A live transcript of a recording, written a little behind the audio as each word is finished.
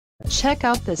Check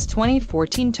out this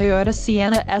 2014 Toyota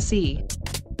Sienna SE.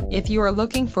 If you are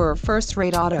looking for a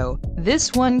first-rate auto,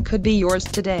 this one could be yours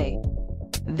today.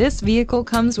 This vehicle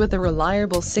comes with a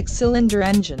reliable 6-cylinder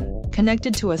engine,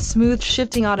 connected to a smooth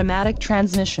shifting automatic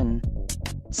transmission.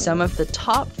 Some of the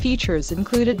top features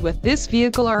included with this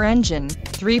vehicle are engine,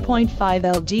 3.5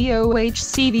 LDOH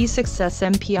CV6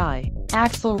 SMPI,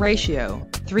 axle ratio,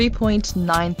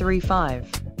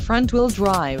 3.935, front-wheel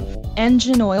drive,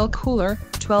 engine oil cooler,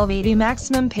 1280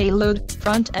 maximum payload,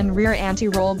 front and rear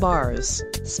anti-roll bars,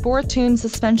 sport-tuned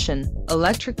suspension,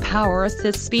 electric power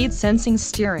assist speed sensing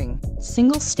steering,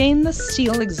 single stainless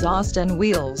steel exhaust and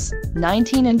wheels,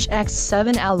 19-inch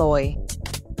X7 alloy.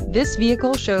 This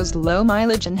vehicle shows low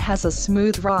mileage and has a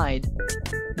smooth ride.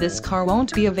 This car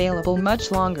won't be available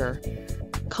much longer.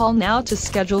 Call now to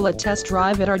schedule a test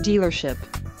drive at our dealership.